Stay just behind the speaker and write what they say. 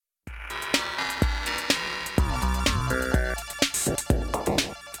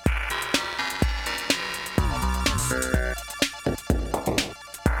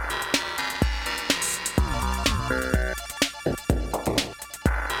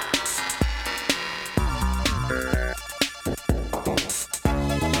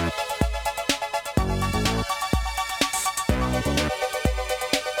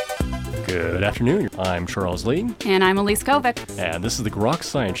afternoon. I'm Charles Lee. And I'm Elise Kovic. And this is the Grok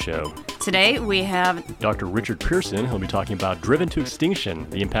Science Show. Today we have Dr. Richard Pearson, who'll be talking about Driven to Extinction,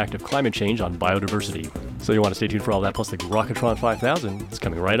 the impact of climate change on biodiversity. So you want to stay tuned for all that, plus the Grokatron 5000 is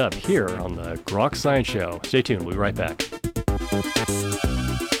coming right up here on the Grok Science Show. Stay tuned. We'll be right back.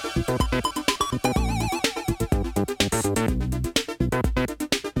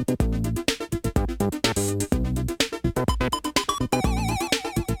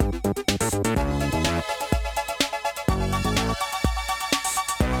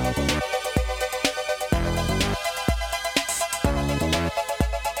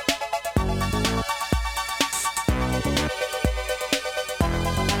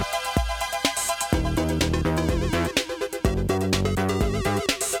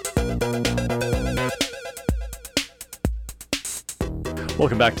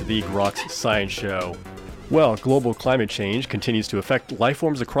 Welcome back to the Grok Science Show. Well, global climate change continues to affect life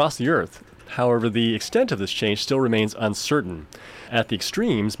forms across the Earth. However, the extent of this change still remains uncertain. At the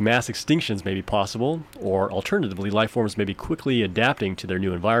extremes, mass extinctions may be possible, or alternatively, life forms may be quickly adapting to their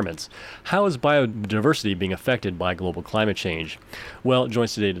new environments. How is biodiversity being affected by global climate change? Well, joining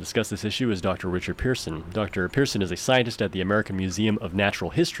us today to discuss this issue is Dr. Richard Pearson. Dr. Pearson is a scientist at the American Museum of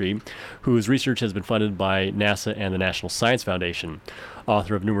Natural History, whose research has been funded by NASA and the National Science Foundation.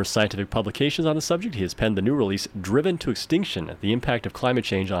 Author of numerous scientific publications on the subject, he has penned the new release, Driven to Extinction, the impact of climate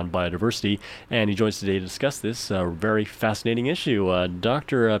change on biodiversity, and he joins us today to discuss this very fascinating issue.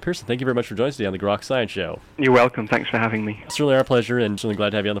 Dr. Pearson, thank you very much for joining us today on the Grok Science Show. You're welcome. Thanks for having me. It's really our pleasure, and certainly glad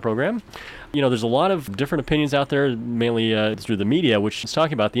to have you on the program. You know, there's a lot of different opinions out there, mainly through the media, which is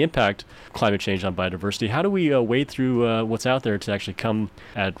talking about the impact of climate change on biodiversity. How do we wade through what's out there to actually come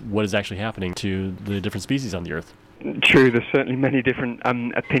at what is actually happening to the different species on the Earth? True, there's certainly many different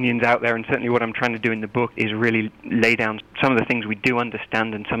opinions out there, and certainly what I'm trying to do in the book is really lay down some of the things we do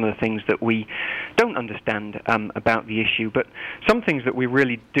understand and some of the things that we don't understand about the issue. But some things that we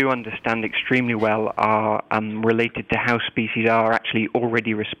really do understand extremely well are related to how species are actually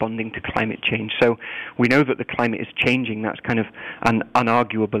already responding to climate change. So we know that the climate is changing. That's kind of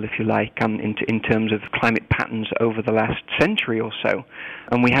unarguable, if you like, in terms of climate patterns over the last century or so.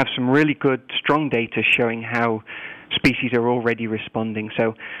 And we have some really good, strong data showing how species are already responding.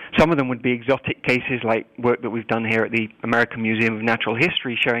 So some of them would be exotic cases like work that we've done here at the American Museum of Natural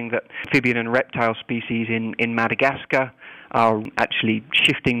History showing that amphibian and reptile species in Madagascar are actually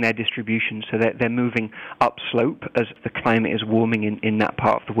shifting their distribution, so they're moving upslope as the climate is warming in that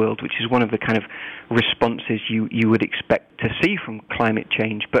part of the world, which is one of the kind of responses you would expect to see from climate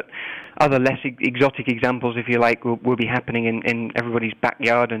change. But other less exotic examples, if you like, will be happening in everybody's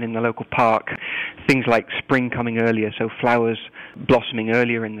backyard and in the local park. Things like spring coming earlier, so flowers blossoming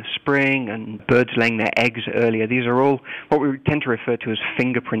earlier in the spring and birds laying their eggs earlier. These are all what we tend to refer to as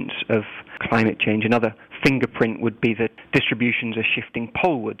fingerprints of climate change. Another fingerprint would be that distributions are shifting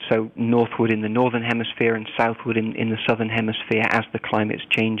poleward, so northward in the northern hemisphere and southward in the southern hemisphere as the climate's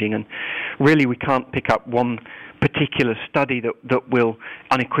changing. And really we can't pick up one particular study that will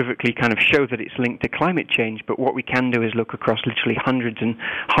unequivocally kind of show that it's linked to climate change, but what we can do is look across literally hundreds and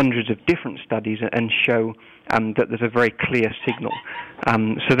hundreds of different studies and show that there's a very clear signal.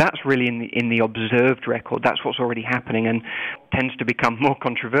 So that's really in the observed record. That's what's already happening, and tends to become more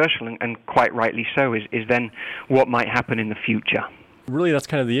controversial, and quite rightly so, is then what might happen in the future. Really, that's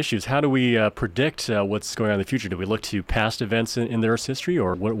kind of the issue. Is how do we predict what's going on in the future? Do we look to past events in the Earth's history,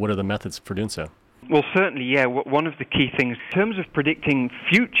 or what are the methods for doing so? Well, certainly, yeah. One of the key things in terms of predicting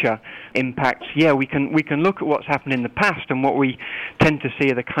future impacts, yeah, we can look at what's happened in the past, and what we tend to see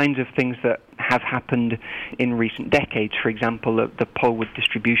are the kinds of things that have happened in recent decades. For example, the poleward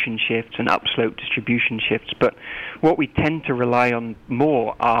distribution shifts and upslope distribution shifts. But what we tend to rely on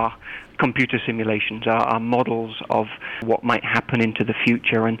more are computer simulations, are models of what might happen into the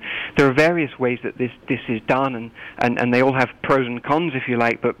future. And there are various ways that this is done, and they all have pros and cons, if you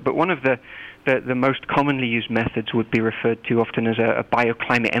like. But one of the most commonly used methods would be referred to often as a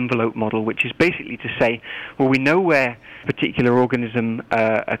bioclimate envelope model, which is basically to say, well, we know where a particular organism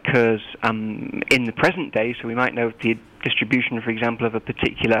occurs in the present day, so we might know the distribution, for example, of a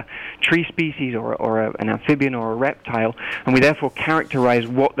particular tree species or an amphibian or a reptile, and we therefore characterize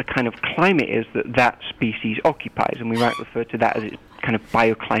what the kind of climate is that species occupies, and we might refer to that as its kind of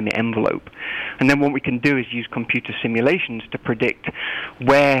bioclimate envelope. And then what we can do is use computer simulations to predict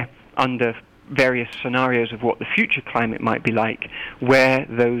where, under various scenarios of what the future climate might be like, where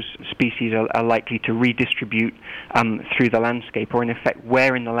those species are likely to redistribute through the landscape, or in effect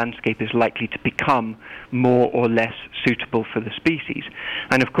where in the landscape is likely to become more or less suitable for the species.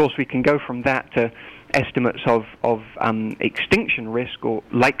 And of course we can go from that to estimates of extinction risk or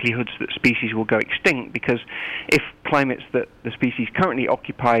likelihoods that species will go extinct, because if climates that the species currently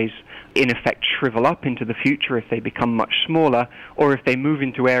occupies in effect shrivel up into the future, if they become much smaller, or if they move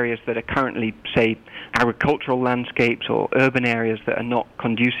into areas that are currently, say, agricultural landscapes or urban areas that are not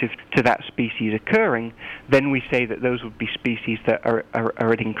conducive to that species occurring, then we say that those would be species that are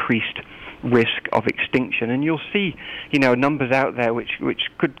at increased risk of extinction. And you'll see, numbers out there which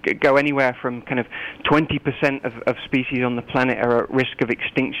could go anywhere from kind of 20% of species on the planet are at risk of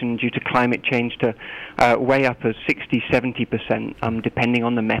extinction due to climate change to way up as 60-70%, depending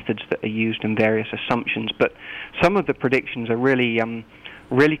on the methods that are used and various assumptions. But some of the predictions are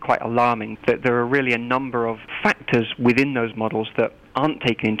really quite alarming, that there are really a number of factors within those models that aren't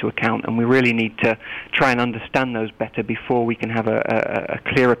taken into account, and we really need to try and understand those better before we can have a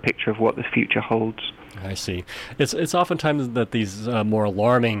clearer picture of what the future holds. I see. It's oftentimes that these more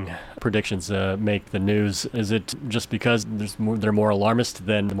alarming predictions make the news. Is it just because they're more alarmist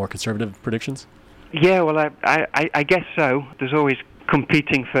than the more conservative predictions? Yeah, well, I guess so. There's always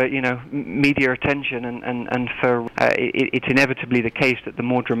competing for media attention, and for it's inevitably the case that the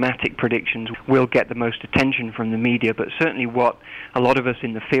more dramatic predictions will get the most attention from the media. But certainly what a lot of us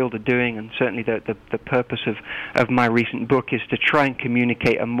in the field are doing, and certainly the purpose of my recent book, is to try and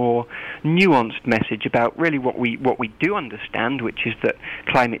communicate a more nuanced message about really what we do understand, which is that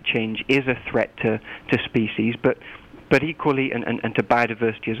climate change is a threat to species, but equally, and to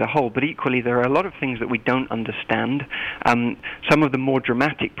biodiversity as a whole, but equally there are a lot of things that we don't understand. Some of the more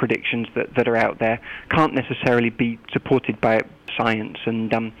dramatic predictions that are out there can't necessarily be supported by science,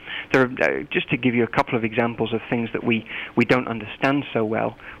 and there are, just to give you a couple of examples of things that we don't understand so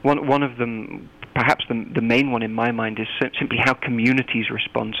well. One of them, perhaps the main one in my mind, is simply how communities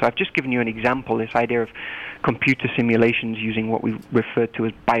respond. So I've just given you an example, this idea of computer simulations using what we refer to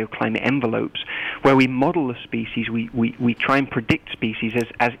as bioclimate envelopes, where we model the species, we try and predict species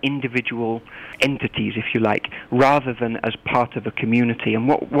as individual entities, if you like, rather than as part of a community. And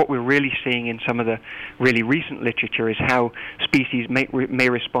what we're really seeing in some of the really recent literature is how species may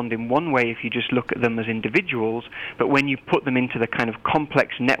respond in one way if you just look at them as individuals, but when you put them into the kind of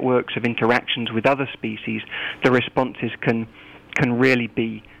complex networks of interactions with other species, the responses can really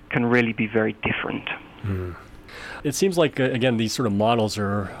be very different. It seems like, again, these sort of models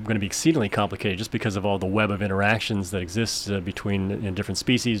are going to be exceedingly complicated just because of all the web of interactions that exists between different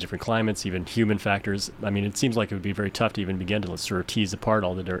species, different climates, even human factors. I mean, it seems like it would be very tough to even begin to sort of tease apart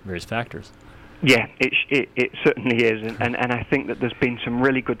all the various factors. Yeah, it certainly is, and I think that there's been some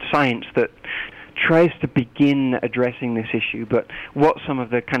really good science that tries to begin addressing this issue, but what some of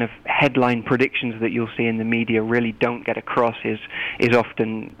the kind of headline predictions that you'll see in the media really don't get across is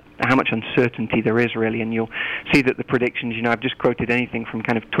often how much uncertainty there is, really. And you'll see that the predictions, I've just quoted anything from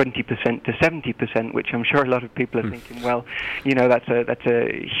kind of 20% to 70%, which I'm sure a lot of people are thinking, well, that's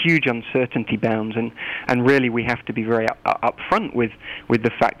a huge uncertainty bounds, and really we have to be very upfront with the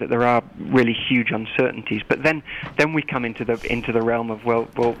fact that there are really huge uncertainties. But then we come into the realm of,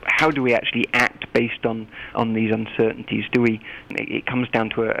 well, how do we actually act based on these uncertainties? It comes down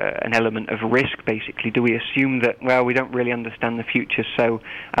to an element of risk, basically. Do we assume that, well, we don't really understand the future, so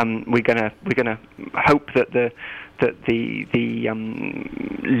we're gonna hope that the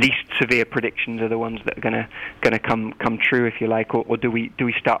least severe predictions are the ones that are gonna come true, if you like, or do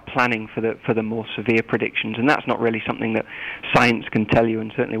we start planning for the more severe predictions? And that's not really something that science can tell you.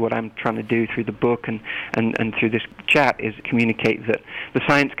 And certainly what I'm trying to do through the book and through this chat is communicate that the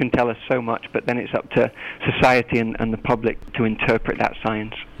science can tell us so much, but then it's up to society and the public to interpret that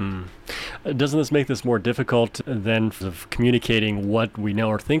science. Doesn't this make this more difficult than of communicating what we know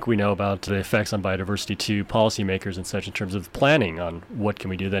or think we know about the effects on biodiversity to policymakers and such, in terms of planning on what can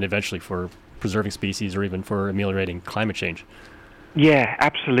we do then eventually for preserving species or even for ameliorating climate change? Yeah,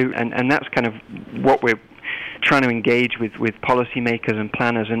 absolutely. And that's kind of what we're trying to engage with policymakers and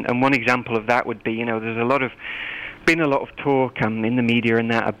planners. And one example of that would be, there's been a lot of talk in the media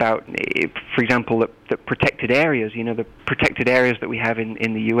and that about, for example, that protected areas, the protected areas that we have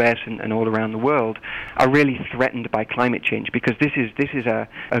in the US and all around the world are really threatened by climate change, because this is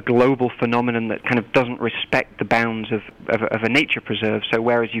a global phenomenon that kind of doesn't respect the bounds of a nature preserve. So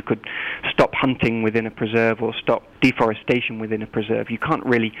whereas you could stop hunting within a preserve or stop deforestation within a preserve, you can't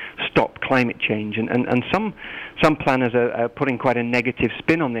really stop climate change. And some planners are putting quite a negative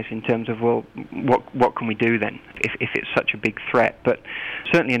spin on this in terms of, well, what can we do then if it's such a big threat? But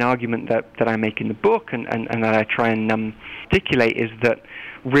certainly an argument that I make in the book and that I try and articulate is that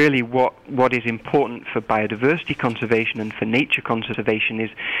really what is important for biodiversity conservation and for nature conservation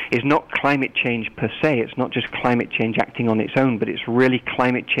is not climate change per se. It's not just climate change acting on its own, but it's really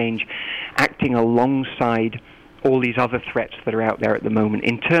climate change acting alongside all these other threats that are out there at the moment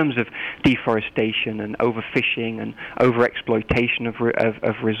in terms of deforestation and overfishing and overexploitation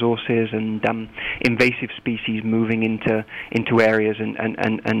of resources and invasive species moving into areas and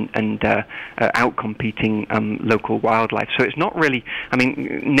outcompeting local wildlife. So it's not really, I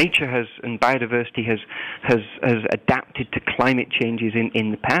mean, nature has and biodiversity has adapted to climate changes in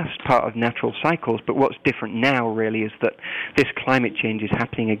the past, part of natural cycles, but what's different now really is that this climate change is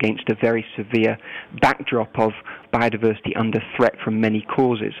happening against a very severe backdrop of biodiversity under threat from many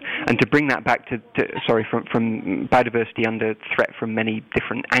causes, and to bring that back from biodiversity under threat from many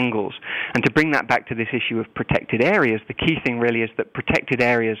different angles, and to bring that back to this issue of protected areas, the key thing really is that protected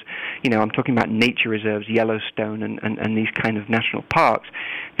areas, I'm talking about nature reserves, Yellowstone and these kind of national parks,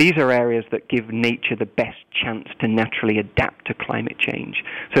 these are areas that give nature the best chance to naturally adapt to climate change.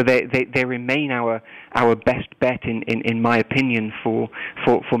 So they remain our best bet in my opinion for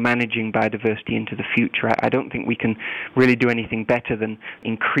managing biodiversity into the future. I don't think we can really do anything better than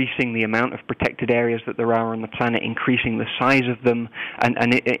increasing the amount of protected areas that there are on the planet, increasing the size of them, and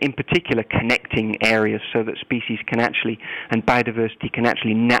in particular connecting areas so that species can actually, and biodiversity can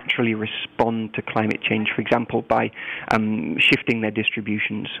actually naturally respond to climate change, for example, by shifting their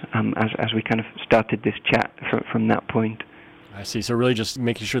distributions, as we kind of started this chat from that point. I see. So really just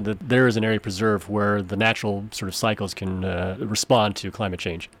making sure that there is an area preserved where the natural sort of cycles can respond to climate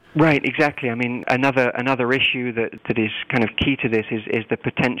change. Right, exactly. I mean, another issue that is kind of key to this is the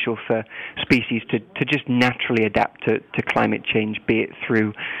potential for species to just naturally adapt to climate change, be it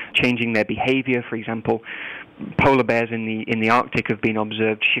through changing their behavior. For example, polar bears in the Arctic have been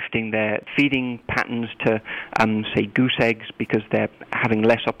observed shifting their feeding patterns to, say, goose eggs because they're having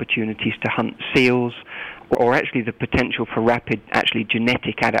less opportunities to hunt seals, or actually the potential for rapid, actually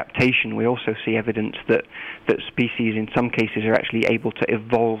genetic adaptation. We also see evidence that species in some cases are actually able to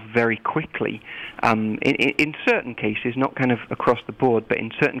evolve very quickly. In certain cases, not kind of across the board, but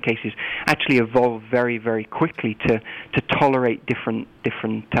in certain cases actually evolve very, very quickly to tolerate different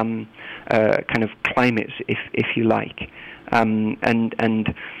kind of climates, if you like. I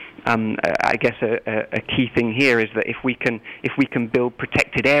guess a key thing here is that if we can build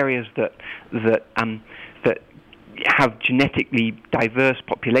protected areas that have genetically diverse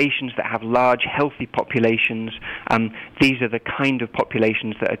populations, that have large, healthy populations, these are the kind of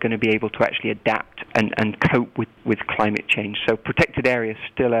populations that are going to be able to actually adapt and cope with climate change. So protected areas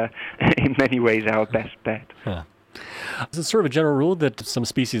still are, in many ways, our best bet. Huh. Is it sort of a general rule that some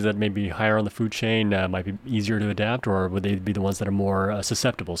species that may be higher on the food chain might be easier to adapt, or would they be the ones that are more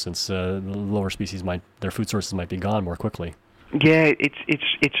susceptible, since the lower species their food sources might be gone more quickly? Yeah,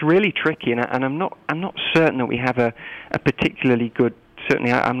 it's really tricky, and I'm not certain that we have a particularly good.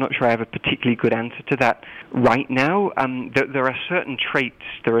 Certainly, I'm not sure I have a particularly good answer to that right now. There are certain traits,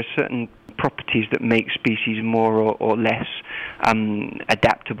 there are certain properties that make species more or less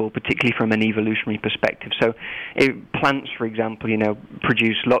adaptable, particularly from an evolutionary perspective. So plants, for example,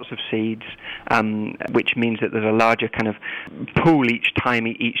 produce lots of seeds, which means that there's a larger kind of pool each time,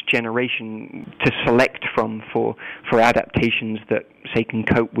 each generation to select from for adaptations that, say, can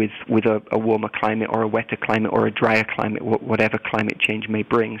cope with a warmer climate or a wetter climate or a drier climate, whatever climate change may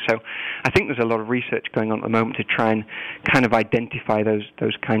bring. So I think there's a lot of research going on at the moment to try and kind of identify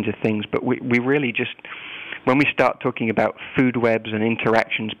those kinds of things. But we really just, when we start talking about food webs and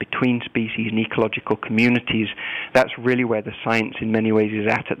interactions between species and ecological communities, that's really where the science in many ways is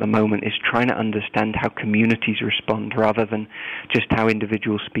at the moment, is trying to understand how communities respond rather than just how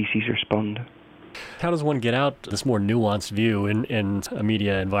individual species respond. How does one get out this more nuanced view in a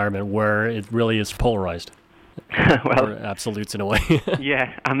media environment where it really is polarized? Well, or absolutes in a way.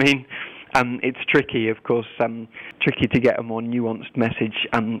 Yeah, I mean, it's tricky, of course, tricky to get a more nuanced message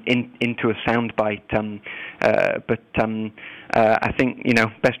into a soundbite. But I think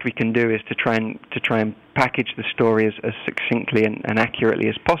best we can do is to try and package the story as succinctly and accurately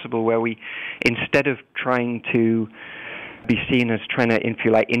as possible, where we, instead of trying to be seen as trying to, if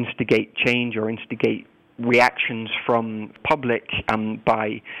you like, instigate change or instigate reactions from public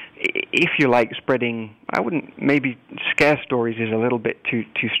by, if you like, spreading, maybe scare stories is a little bit too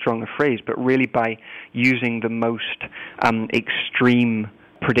strong a phrase, but really by using the most extreme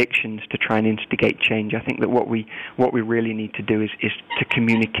predictions to try and instigate change. I think that what we really need to do is to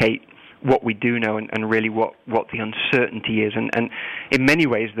communicate what we do know and really what the uncertainty is. And in many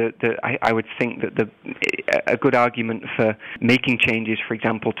ways, I would think that a good argument for making changes, for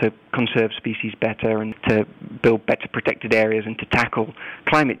example, to conserve species better and to build better protected areas and to tackle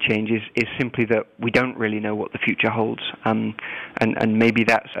climate change is simply that we don't really know what the future holds. And maybe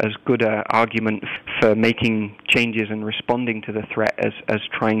that's as good an argument for making changes and responding to the threat as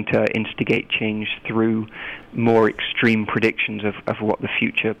trying to instigate change through more extreme predictions of what the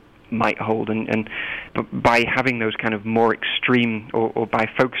future might hold, and by having those kind of more extreme, or by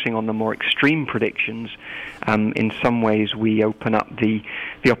focusing on the more extreme predictions, in some ways we open up the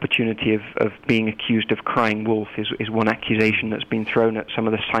opportunity of being accused of crying wolf is one accusation that's been thrown at some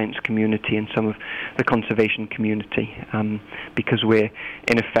of the science community and some of the conservation community, because we're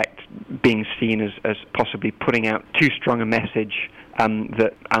in effect being seen as possibly putting out too strong a message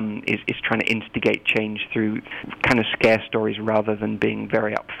that is trying to instigate change through kind of scare stories rather than being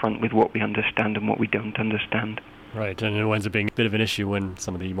very upfront with what we understand and what we don't understand. Right, and it ends up being a bit of an issue when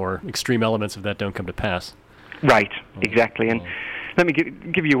some of the more extreme elements of that don't come to pass. Right, exactly. And let me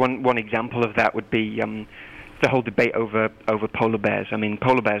give you one example of that would be the whole debate over polar bears. I mean,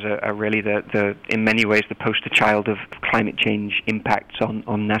 polar bears are really the in many ways the poster child of climate change impacts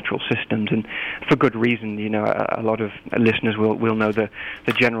on natural systems, and for good reason. You know, a lot of listeners will know the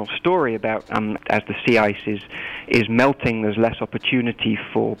general story about as the sea ice is melting, there's less opportunity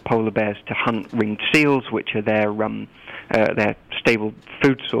for polar bears to hunt ringed seals, which are their stable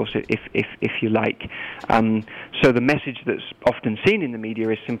food source, if you like. So the message that's often seen in the media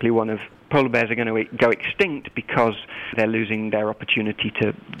is simply one of polar bears are going to go extinct because they're losing their opportunity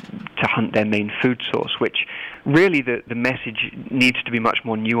to hunt their main food source, which really the message needs to be much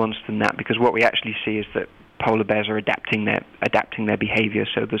more nuanced than that, because what we actually see is that polar bears are adapting their behavior.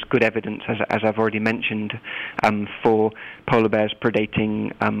 So there's good evidence, as I've already mentioned, for polar bears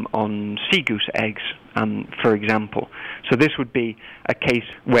predating on sea goose eggs, for example. So this would be a case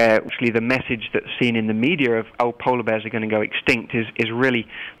where actually the message that's seen in the media of, oh, polar bears are going to go extinct is really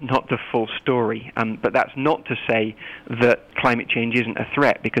not the full story. But that's not to say that climate change isn't a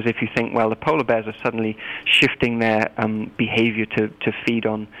threat, because if you think, well, the polar bears are suddenly shifting their behavior to feed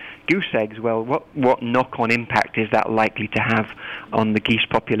on goose eggs, well, what knock-on impact is that likely to have on the geese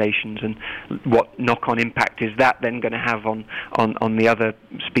populations, and what knock-on impact is that then going to have on the other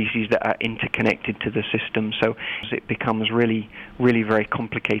species that are interconnected to the system? So it becomes really, really very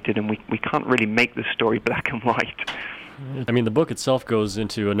complicated, and we can't really make the story black and white. I mean, the book itself goes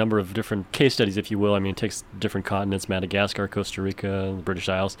into a number of different case studies, if you will. I mean, it takes different continents, Madagascar, Costa Rica, the British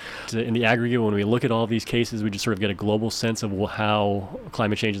Isles. In the aggregate, when we look at all these cases, we just sort of get a global sense of how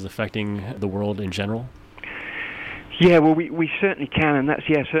climate change is affecting the world in general. Yeah, well, we certainly can, and that's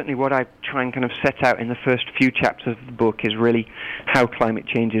certainly what I try and kind of set out in the first few chapters of the book, is really how climate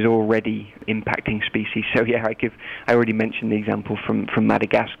change is already impacting species. So I already mentioned the example from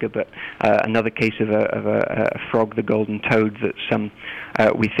Madagascar, but another case of a frog, the golden toad, that's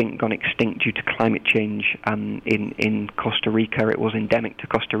we think gone extinct due to climate change in Costa Rica. It was endemic to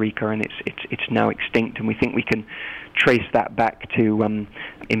Costa Rica, and it's now extinct, and we think we can trace that back to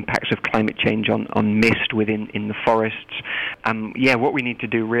impacts of climate change on mist in the forests. What we need to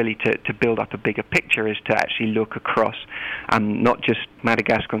do really to build up a bigger picture is to actually look across not just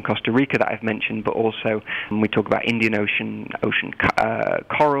Madagascar and Costa Rica that I've mentioned, but also we talk about Indian Ocean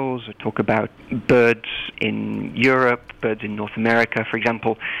corals, we talk about birds in Europe, birds in North America, for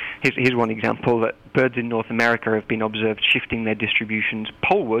example. Here's one example, that birds in North America have been observed shifting their distributions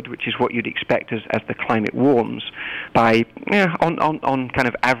poleward, which is what you'd expect as the climate warms, by on kind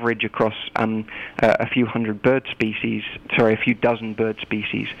of average across a few dozen bird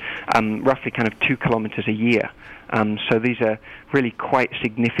species, roughly kind of 2 kilometers a year. So these are really quite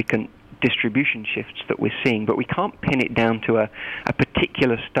significant distribution shifts that we're seeing, but we can't pin it down to a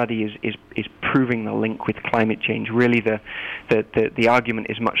particular study is proving the link with climate change. Really, the argument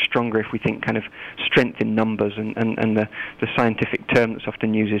is much stronger if we think kind of strength in numbers, and the scientific term that's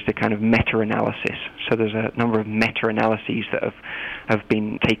often used is the kind of meta-analysis. So there's a number of meta-analyses that have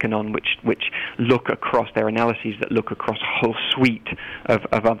been taken on, which look across their analyses that look across a whole suite of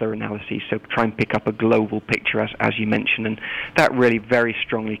other analyses. So try and pick up a global picture, as you mentioned, and that really very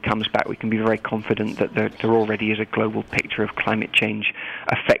strongly comes back. We can be very confident that there already is a global picture of climate change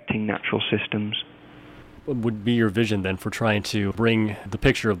affecting natural systems. What would be your vision then for trying to bring the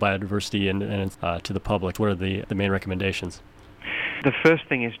picture of biodiversity and to the public? What are the main recommendations? The first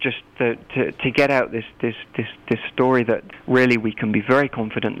thing is just to get out this story that really we can be very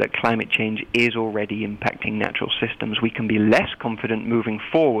confident that climate change is already impacting natural systems. We can be less confident moving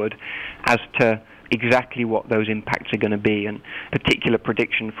forward as to exactly what those impacts are going to be, and a particular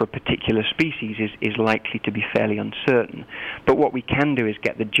prediction for a particular species is likely to be fairly uncertain. But what we can do is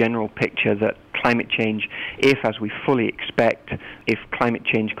get the general picture that climate change, if, as we fully expect, if climate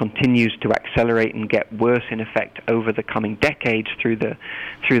change continues to accelerate and get worse in effect over the coming decades through the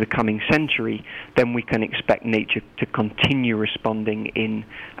coming century, then we can expect nature to continue responding in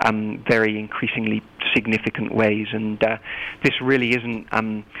very increasingly significant ways. And this really isn't,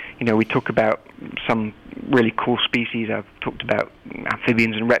 we talk about some really cool species. I've talked about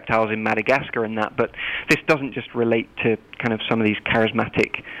amphibians and reptiles in Madagascar and that, but this doesn't just relate to kind of some of these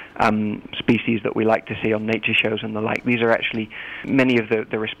charismatic species that we like to see on nature shows and the like. These are actually, many of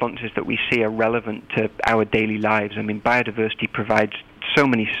the responses that we see are relevant to our daily lives. I mean, biodiversity provides so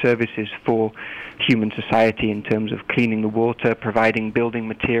many services for human society in terms of cleaning the water, providing building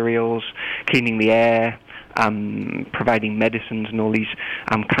materials, cleaning the air, providing medicines and all these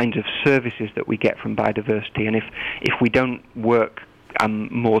kinds of services that we get from biodiversity. And if we don't work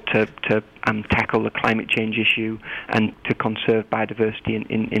more to tackle the climate change issue and to conserve biodiversity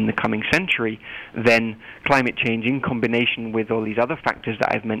in the coming century, then climate change, in combination with all these other factors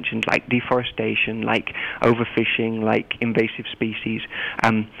that I've mentioned, like deforestation, like overfishing, like invasive species,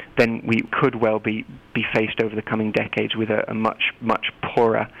 then we could well be faced over the coming decades with a much, much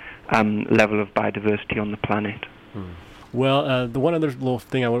poorer level of biodiversity on the planet. Well, the one other little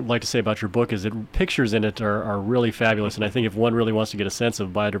thing I would like to say about your book is that pictures in it are really fabulous, and I think if one really wants to get a sense of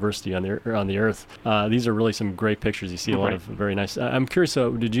biodiversity on the Earth, these are really some great pictures. You see a lot of very nice. I'm curious.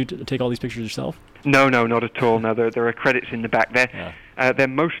 So, did you take all these pictures yourself? No, not at all. No, there are credits in the back there. They're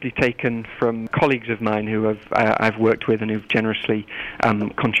mostly taken from colleagues of mine who I've worked with and who've generously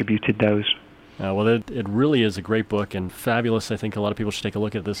contributed those. Well, it really is a great book and fabulous. I think a lot of people should take a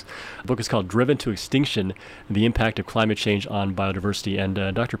look at this. The book is called Driven to Extinction, The Impact of Climate Change on Biodiversity.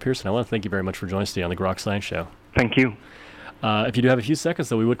 And Dr. Pearson, I want to thank you very much for joining us today on the Grok Science Show. Thank you. If you do have a few seconds,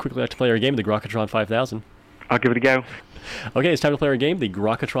 though, we would quickly like to play our game, the Grokatron 5000. I'll give it a go. Okay, it's time to play our game, the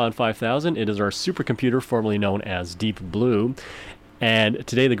Grokatron 5000. It is our supercomputer, formerly known as Deep Blue. And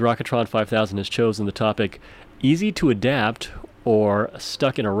today, the Grokatron 5000 has chosen the topic, easy to adapt or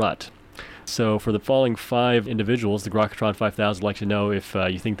stuck in a rut. So for the following 5 individuals, the Grokatron 5000 would like to know if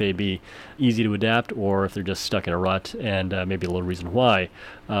you think they'd be easy to adapt or if they're just stuck in a rut, and maybe a little reason why.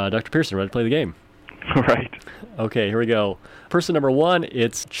 Dr. Pearson, ready to play the game? All right. Okay, here we go. Person number 1,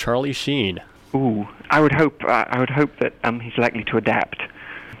 it's Charlie Sheen. Ooh, I would hope that he's likely to adapt.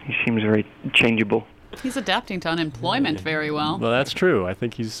 He seems very changeable. He's adapting to unemployment very well. Well, that's true. I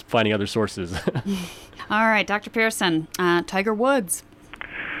think he's finding other sources. All right, Dr. Pearson, Tiger Woods.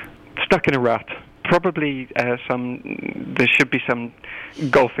 Stuck in a rut. Probably there should be some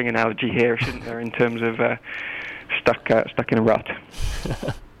golfing analogy here, shouldn't there, in terms of stuck in a rut.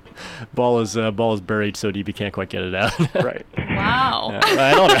 Ball is buried so deep you can't quite get it out. Right. Wow.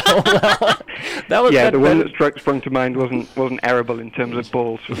 I don't know. The one that sprung to mind wasn't arable in terms of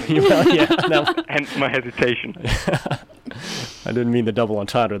balls. Well, hence my hesitation. I didn't mean the double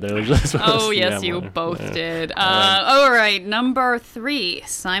entendre there. Yes, you both did. All right, number 3,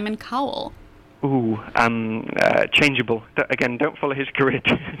 Simon Cowell. Ooh, changeable. Again, don't follow his career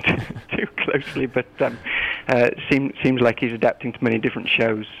too closely, but seems like he's adapting to many different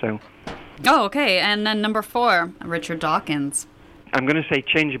shows. So. Oh, okay. And then number 4, Richard Dawkins. I'm going to say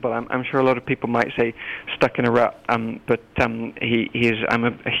changeable. I'm sure a lot of people might say stuck in a rut, but he is. I'm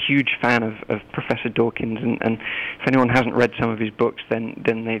a huge fan of Professor Dawkins, and if anyone hasn't read some of his books, then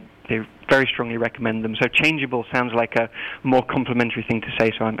they very strongly recommend them. So changeable sounds like a more complimentary thing to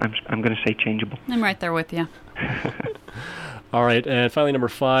say. So I'm going to say changeable. I'm right there with you. All right, and finally number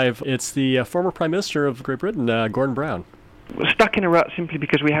 5, it's the former Prime Minister of Great Britain, Gordon Brown. We're stuck in a rut simply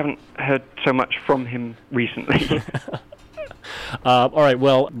because we haven't heard so much from him recently. All right,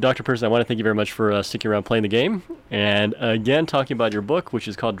 well, Dr. Pearson, I want to thank you very much for sticking around playing the game, and again, talking about your book, which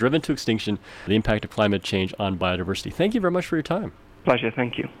is called Driven to Extinction, The Impact of Climate Change on Biodiversity. Thank you very much for your time. Pleasure,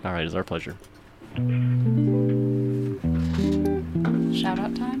 thank you. All right, it's our pleasure.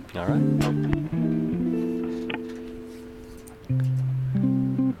 Shout-out time? All right.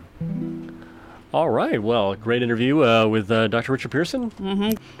 All right, well, great interview with Dr. Richard Pearson.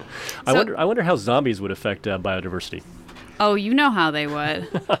 Mm-hmm. I wonder how zombies would affect biodiversity. Oh, you know how they would.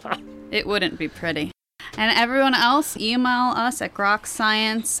 It wouldn't be pretty. And everyone else, email us at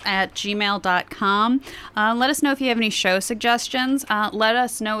grokscience@gmail.com. Let us know if you have any show suggestions. Let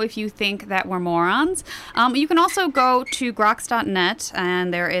us know if you think that we're morons. You can also go to groks.net,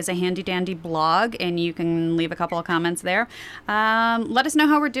 and there is a handy-dandy blog, and you can leave a couple of comments there. Let us know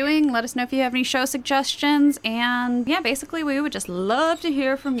how we're doing. Let us know if you have any show suggestions. And yeah, basically, we would just love to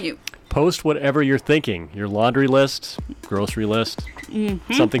hear from you. Post whatever you're thinking. Your laundry list, grocery list,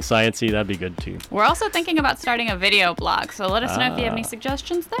 something sciencey, that'd be good too. We're also thinking about starting a video blog, so let us know if you have any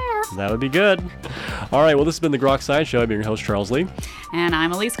suggestions there. That would be good. All right, well, this has been the Grok Science Show. I've been your host, Charles Lee. And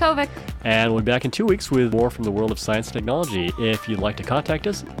I'm Elise Kovic. And we'll be back in 2 weeks with more from the world of science and technology. If you'd like to contact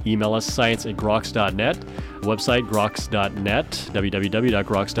us, email us science@groks.net, website groks.net,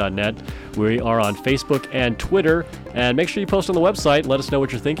 www.groks.net. We are on Facebook and Twitter. And make sure you post on the website. Let us know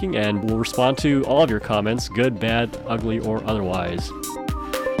what you're thinking, and we'll respond to all of your comments, good, bad, ugly, or otherwise.